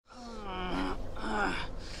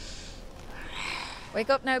Wake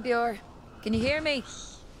up now, Bjorn. Can you hear me?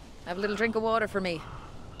 Have a little drink of water for me.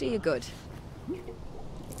 Do you good.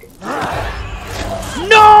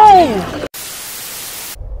 No!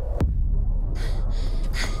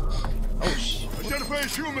 Oh shit. Identify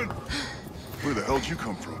as human! Where the hell did you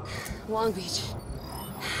come from? Long Beach.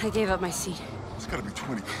 I gave up my seat. It's gotta be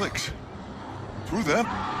 20 clicks. Through them?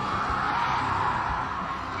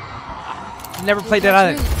 Never played that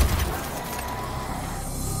either.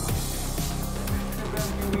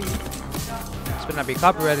 This better not be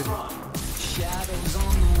copyrighted.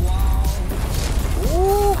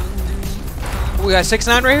 Ooh. We got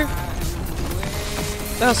 6ix9ine right here?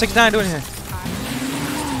 What the hell 6ix9ine doing here?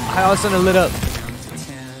 I all of a sudden lit up.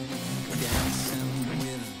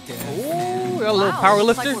 Ooh, we got a little power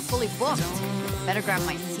lifter. Like we're fully booked. Better grab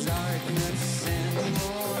my seat.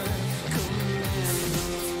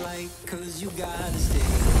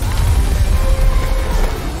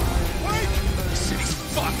 Wait! The city's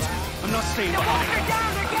fucked! I'm not staying behind. They're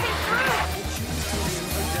down, they're getting through!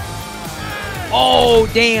 Oh,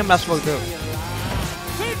 damn, that's fucked up.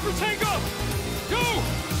 Wait for takeoff! Go!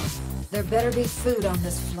 There better be food on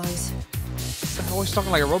this flight. I'm always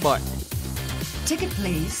talking like a robot. Ticket,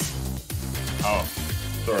 please. Oh,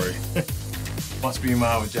 sorry. Must be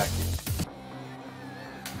mine with Jackie.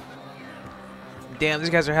 Damn, these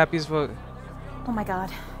guys are happy as fuck. Oh my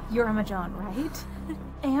god, you're Emma John, right?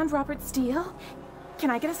 And Robert Steele? Can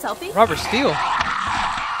I get a selfie? Robert Steele?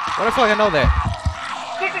 Why the fuck I know that?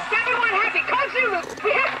 There's a 7-1 happy. Call Zulu.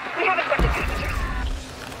 We have infected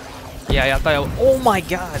passengers. Yeah, I thought. Oh my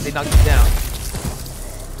god, they knocked me down.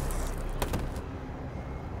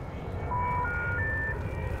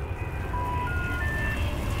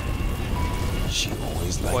 She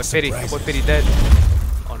always Boy, likes pity. Boy, pity dead.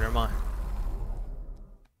 Oh, never mind.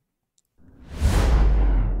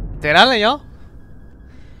 Tirale, y'all.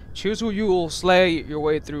 Choose who you will slay your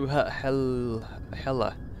way through hella.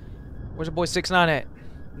 Where's your boy 6ix9ine at?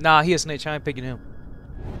 Nah, he a snitch. I ain't picking him.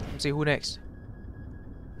 Let's see who next.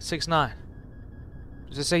 6ix9ine.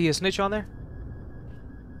 Does it say he a snitch on there?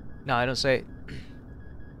 No, I don't say it.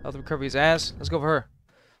 Health recovery his ass. Let's go for her.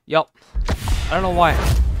 Yup. I don't know why.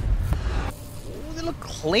 Ooh, they look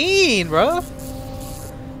clean, bro.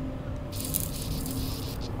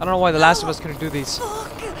 I don't know why The Last of Us couldn't do these.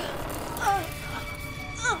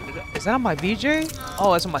 Is that on my BJ?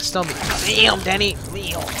 Oh, that's on my stomach. Damn, Danny.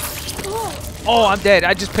 Damn. Oh, I'm dead.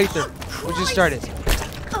 I just paid her. We just started.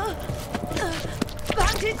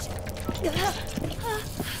 Bandage!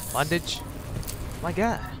 Bondage? My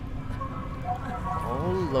god.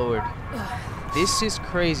 Oh, Lord. This is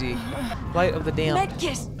crazy. Flight of the damned.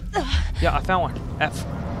 Yeah, I found one. F.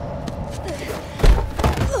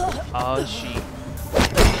 Oh, shit.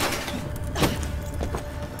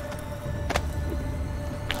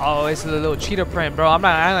 Oh, it's a little cheetah print, bro. I'm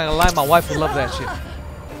not gonna lie, my wife would love that shit.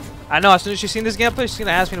 I know, as soon as she's seen this gameplay, she's gonna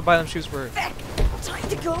ask me to buy them shoes for her. Time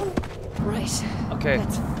to go. Right. Okay.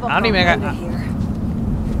 Let's I don't even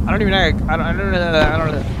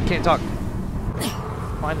can't talk.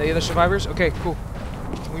 Find the other survivors? Okay, cool.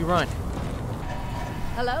 Can we run?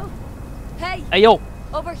 Hello? Hey! Hey, yo!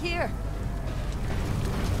 Over here!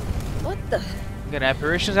 What the? You got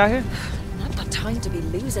apparitions out here? Not the time to be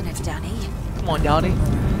losing it, Danny. Come on, Donnie.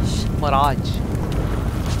 Mirage.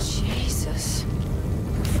 Jesus.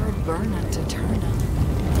 Prefer burning to turning.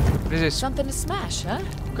 What is this? Something to smash, huh?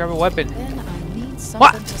 Grab a weapon. Then I need something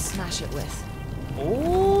What? to smash it with.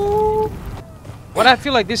 Ooh. What I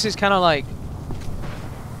feel like this is kind of like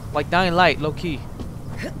Dying Light, low key.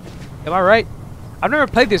 Am I right? I've never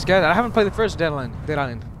played this, guys. I haven't played the first Dead Island.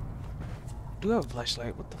 I do have a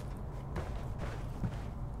flashlight. What the?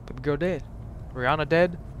 Baby girl dead. Rihanna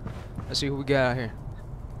dead. Let's see who we got out here.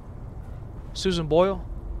 Susan Boyle.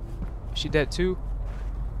 She dead too.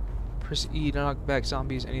 Press E to knock back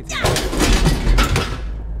zombies. Anything.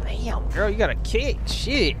 Damn, girl, you got a kick.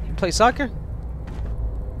 Shit. You play soccer?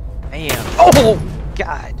 Damn. Oh,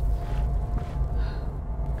 God.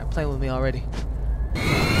 You're playing with me already.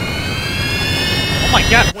 Oh my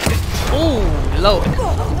God. Oh, Lord.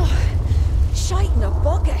 Shite in a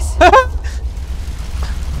bucket.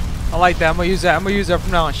 I like that. I'm gonna use that. I'm gonna use that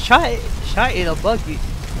from now on. Shite in a bucket.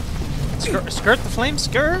 Skirt the flame.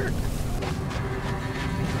 Skirt.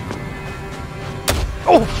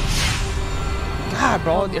 Oh. God,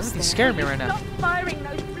 bro. Everything's scaring me right now. Stop firing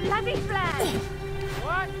those bloody flares!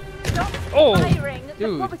 What? Stop Oh, firing!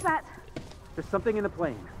 dude. What was that? There's something in the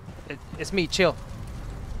plane. It's me. Chill.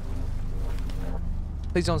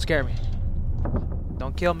 Please don't scare me.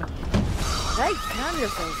 Don't kill me. Hey, calm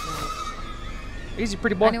yourself now. Easy,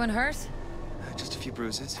 pretty boy. Anyone hurt? Just a few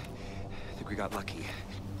bruises. I think we got lucky.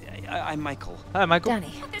 I'm Michael. Hi, Michael.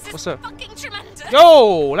 Danny. This is What's up? fucking tremendous.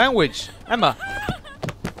 Yo, language. Emma.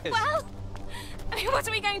 Well, I mean, what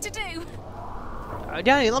are we going to do?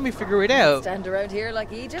 Danny, let me figure it out. Stand around here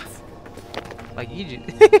like Egypt? Like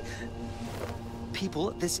Egypt.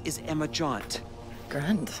 People, this is Emma Jaunt.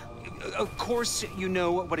 Grand. Of course, you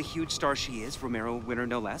know what a huge star she is, Romero winner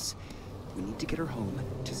no less. We need to get her home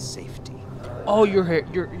to safety. Oh, you're her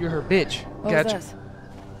bitch. What Gotcha. was that?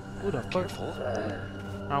 Who the fuck? Careful.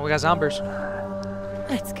 Alright, we got zombies.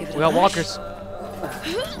 Let's give it We a got bash. walkers.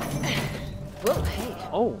 Whoa, hey.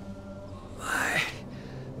 Oh.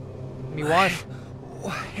 Me wife.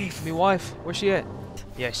 Me wife. Where's she at?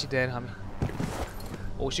 Yeah, she dead, homie.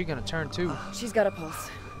 Oh, she gonna turn too. She's got a pulse.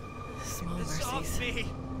 Small mercies. I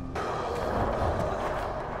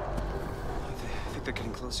think they're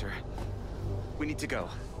getting closer. We need to go.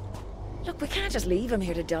 Look, we can't just leave him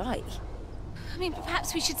here to die. I mean,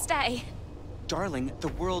 perhaps we should stay. Darling, the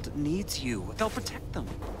world needs you. They'll protect them.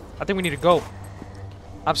 I think we need to go.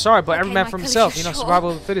 I'm sorry, but every Okay, man for Michael, himself. you're You know, sure? survival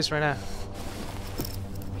of the fittest right now.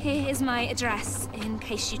 Here is my address, in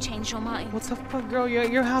case you change your mind. What the fuck, girl?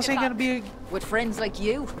 Your house ain't gonna be. With friends like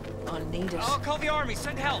you, I'll need it. I'll call the army.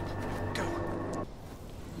 Send help. Go.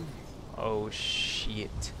 Oh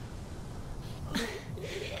shit.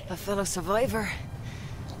 A fellow survivor.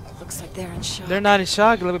 Looks like they're in shock. They're not in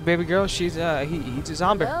shock, little baby girl. She's he's a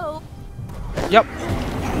zombie. Hello? Yep.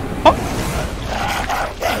 Oh.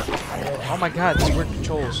 Oh my god, these weird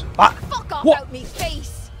controls. Ah. Fuck off What? out me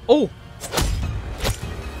face! Oh.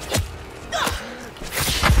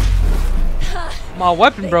 My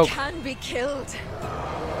weapon They broke. can be killed.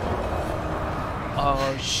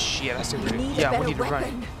 Oh shit, I see what We it need is. a Yeah, better we need to run.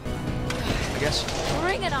 weapon. I guess.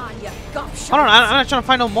 Bring it on, you gobshite. Hold on, I'm not trying to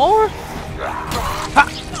find no more. Ha.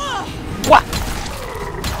 What?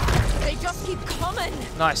 They just keep coming.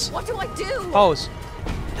 Nice. What do I do? Pose.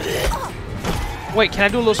 Wait, can I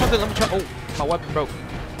do a little something? Let me try. Oh, my weapon broke.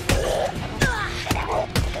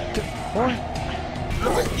 Boy.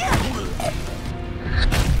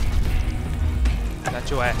 Got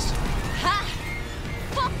your ass. Ha!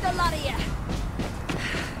 Fuck the lot of you.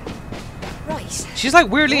 Right. She's like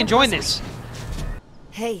weirdly Where enjoying was I? this.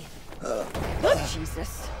 Hey.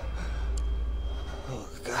 Jesus. Oh,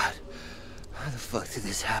 God. How the fuck did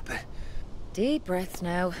this happen? Deep breaths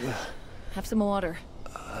now. Have some water.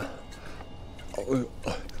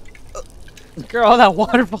 Girl, all that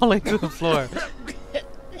water falling to the floor.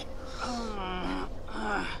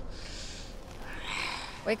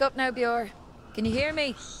 Wake up now, Bjor. Can you hear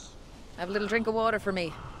me? Have a little drink of water for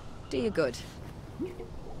me. Do you good.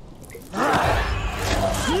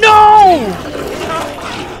 No!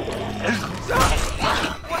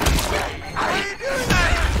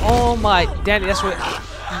 Oh my, Danny, that's what.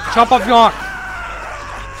 Chop off your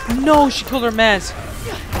arm. No, she killed her mans.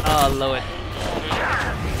 Oh, Lord.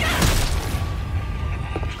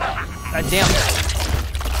 God damn.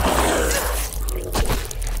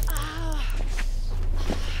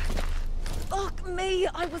 Fuck me,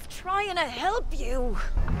 I was trying to help you.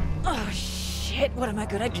 Oh shit, what am I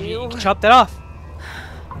gonna do? Chop that off.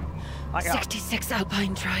 I got. 66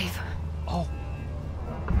 Alpine Drive. Oh.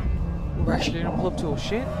 We're actually gonna pull up to a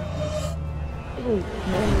shit.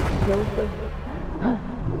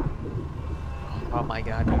 Oh my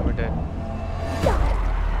god, dude, we're dead.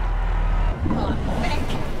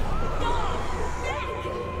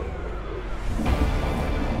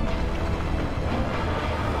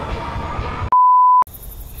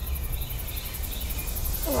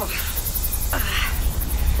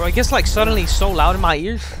 Bro, it gets like suddenly so loud in my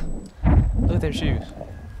ears. Look at them shoes.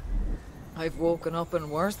 I've woken up in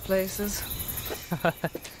worse places.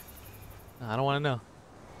 I don't want to know.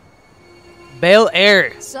 Bel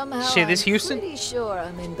Air. Somehow Shit, this Houston? I'm pretty sure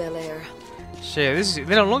I'm in Bel Air. Shit, this is,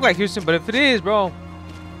 they don't look like Houston, but if it is, bro,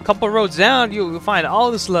 a couple roads down, you'll find all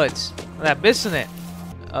the sluts that bitch in it.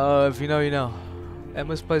 If you know, you know.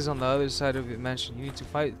 Emma's place is on the other side of the mansion. You need to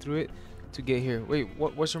fight through it to get here. Wait,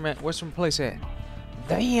 what's her place at?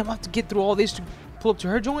 Damn, I have to get through all this to pull up to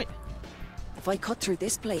her joint. If I cut through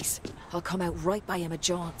this place, I'll come out right by Emma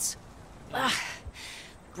Jaunt's. Ah,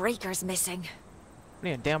 breaker's missing.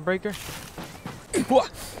 Yeah, damn breaker. What?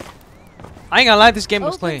 I ain't gonna lie, this game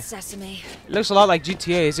was Open playing. sesame. It looks a lot like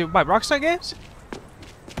GTA. Is it by Rockstar Games?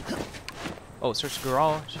 Oh, search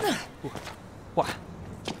garage. What?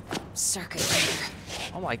 Circuit breaker.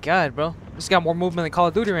 Oh my god, bro. This got more movement than Call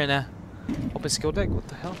of Duty right now. Open skill deck. What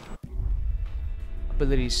the hell?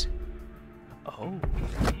 Abilities. Oh.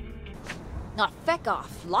 Not feck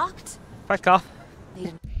off. Locked? Fuck off. Need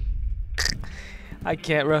an I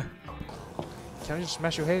can't, bro. Can I just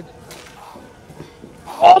smash your head?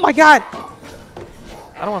 Oh my god!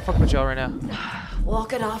 I don't want to fuck with y'all right now.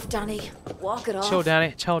 Walk it off, Danny. Walk it off. Chill,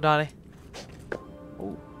 Danny. Chill, Danny.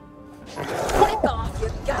 Break off,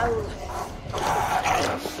 you gowl.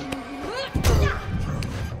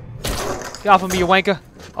 Get off of me, you wanker.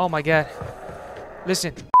 Oh my god.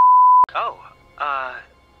 Listen. Oh,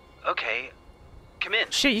 okay. Come in.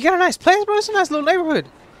 Shit, you got a nice place, bro. It's a nice little neighborhood.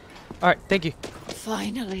 Alright, thank you.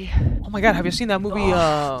 Finally. Oh my god, have you seen that movie,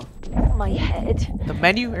 My head. The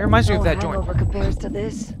Menu? It reminds me of that joint. Hangover compares to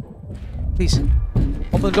this. Please.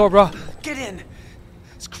 Open the door, bro. Get in.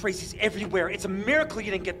 It's crazies everywhere. It's a miracle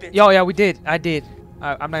you didn't get bit. Yo, yeah, we did. I did.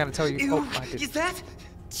 I'm not gonna tell you. Ew, Oh, I did. is that?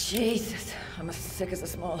 Jesus, I'm as sick as a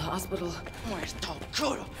small hospital. Where's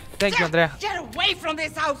Tokuro? Thank you, Andrea. Get away from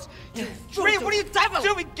this house! You Ray, what are you devil!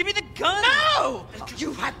 doing? Give me the gun! No!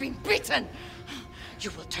 You have been beaten!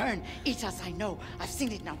 You will turn. Eat as I know. I've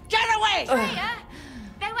seen it now. Get away! Freya,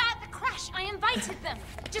 they were at the crash. I invited them.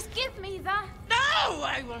 Just give me the... No!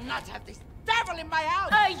 I will not have this devil in my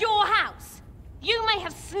house! Your house. You may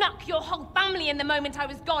have snuck your whole family in the moment I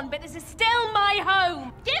was gone, but this is still my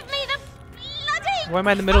home. Give me the bloody... Why am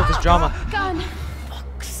I in the middle of this drama? gun.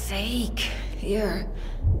 Fuck's sake. Here.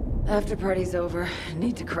 After party's over.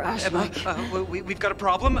 Need to crash, Emma, like. we've got a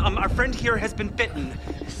problem. Our friend here has been bitten.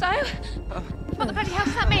 So? What the bloody hell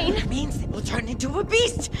does that mean? It means they will turn into a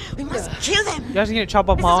beast! We must kill them! You guys are gonna chop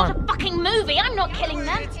up This my is arm. not a fucking movie. I'm not killing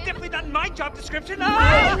them. It's definitely not in my job description.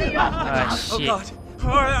 Ah, Oh shit. god.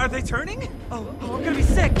 Are they turning? Oh, we're gonna be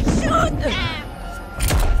sick. Shoot them!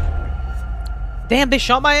 Damn, they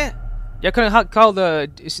shot my ass. Y'all couldn't call the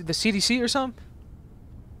CDC or something?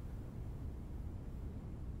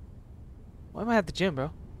 Why am I at the gym,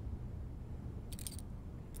 bro?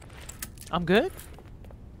 I'm good?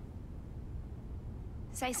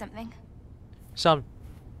 Say something. Some.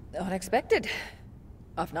 Unexpected.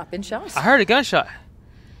 I've not been shot. I heard a gunshot.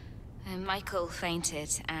 Michael fainted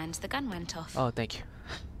and the gun went off. Oh, thank you.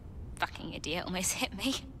 Fucking idiot almost hit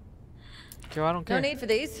me. Girl, I don't No care. need for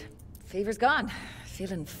these. Fever's gone.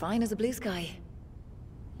 Feeling fine as a blue sky.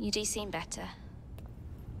 You do seem better.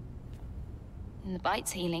 And the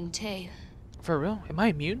bite's healing too. For real? Am I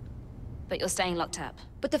immune? But you're staying locked up.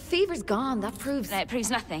 But the fever's gone. That proves... No, it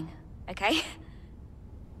proves nothing, okay?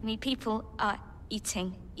 I mean, people are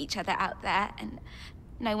eating each other out there, and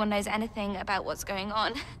no one knows anything about what's going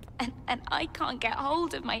on. And I can't get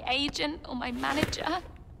hold of my agent or my manager.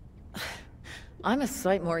 I'm a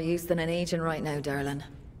sight more use than an agent right now, darling.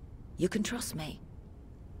 You can trust me.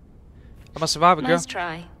 I'm a survivor, girl. Nice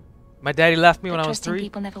try. My daddy left me when But I was trusting 3.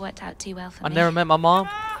 people never worked out too well for I me. never met my mom.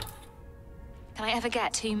 Can I ever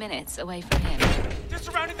get 2 minutes away from him? They're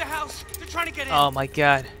surrounding the house. They're trying to get in. Oh my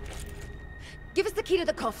god. Give us the key to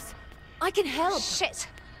the cuffs. I can help. Shit!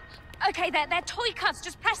 Okay, they're toy cuffs.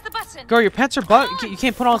 Just press the button. Girl, your pants are butt. You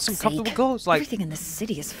can't put on some Fuck's comfortable sake. clothes. Like, Everything in this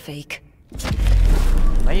city is fake.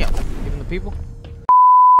 damn. Even the people.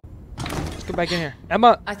 Let's get back in here.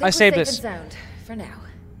 Emma, I think I we're saved safe this. and sound for now.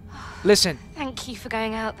 Listen, Thank you for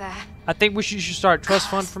going out there. I think you should start a trust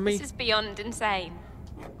fund for me. This is beyond insane.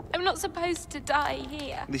 I'm not supposed to die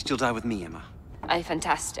here. At least you'll die with me, Emma. Oh,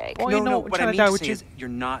 fantastic. Well, no, you know, no, we're what trying I to mean die to with say you. is you're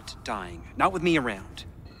not dying. Not with me around.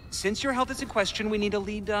 Since your health is in question, we need a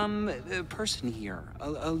lead, person here.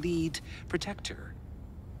 A lead protector.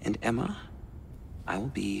 And Emma, I will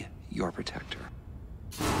be your protector.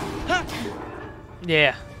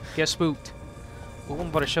 Yeah, get spooked. Well, I'm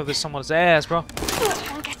about to shove this someone's ass, bro.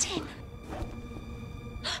 Can't get in.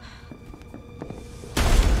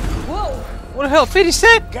 Whoa! What the hell, 50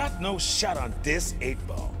 Cent? Got no shot on this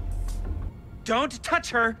 8-ball. Don't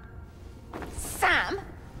touch her! Sam?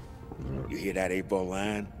 You hear that 8-ball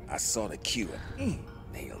line? I saw the cue.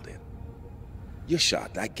 Nailed it. You're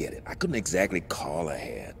shocked, I get it. I couldn't exactly call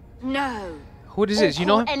ahead. No. Who this is? You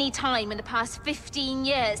know him? Any time in the past 15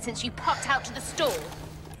 years since you popped out to the store.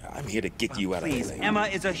 I'm here to get you out Please, of LA. Emma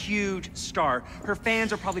is a huge star. Her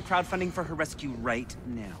fans are probably crowdfunding for her rescue right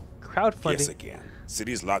now. Crowdfunding. Yes, again.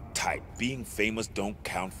 City's locked tight. Being famous don't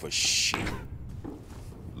count for shit.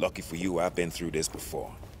 Lucky for you, I've been through this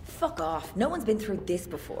before. Fuck off. No one's been through this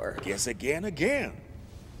before. Guess again.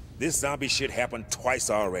 This zombie shit happened twice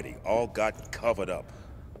already. All got covered up.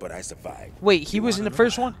 But I survived. Wait, he was in the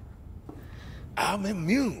first one? I'm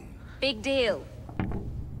immune. Big deal.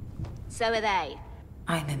 So are they.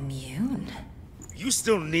 I'm immune. You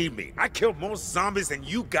still need me. I killed more zombies than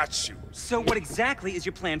you got shoes. So what exactly is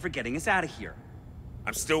your plan for getting us out of here?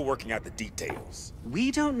 I'm still working out the details.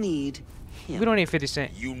 We don't need him. We don't need 50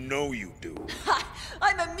 Cent. You know you do.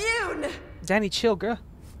 I'm immune! Danny, chill, girl.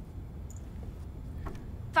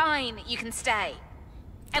 Fine, you can stay.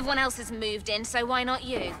 Everyone else has moved in, so why not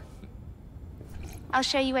you? I'll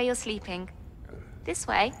show you where you're sleeping. This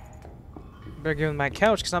way. Better give him my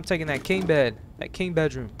couch because I'm taking that king bed. That king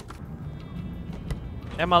bedroom.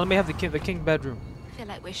 Emma, let me have the king bedroom. I feel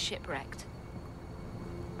like we're shipwrecked.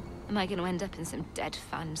 Am I going to end up in some dead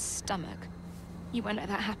fan's stomach? You won't let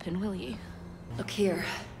that happen, will you? Look here.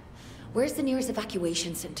 Where's the nearest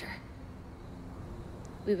evacuation center?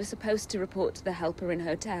 We were supposed to report to the Helper Inn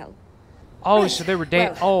Hotel. Oh, Right. so they were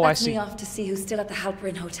Well, oh, I that's see. me off to see who's still at the Helper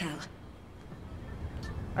Inn Hotel.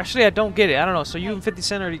 Actually, I don't get it. I don't know. So you and 50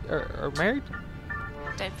 Cent are married?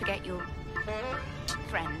 Don't forget your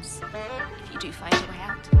friends, if you do find a way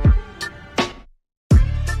out.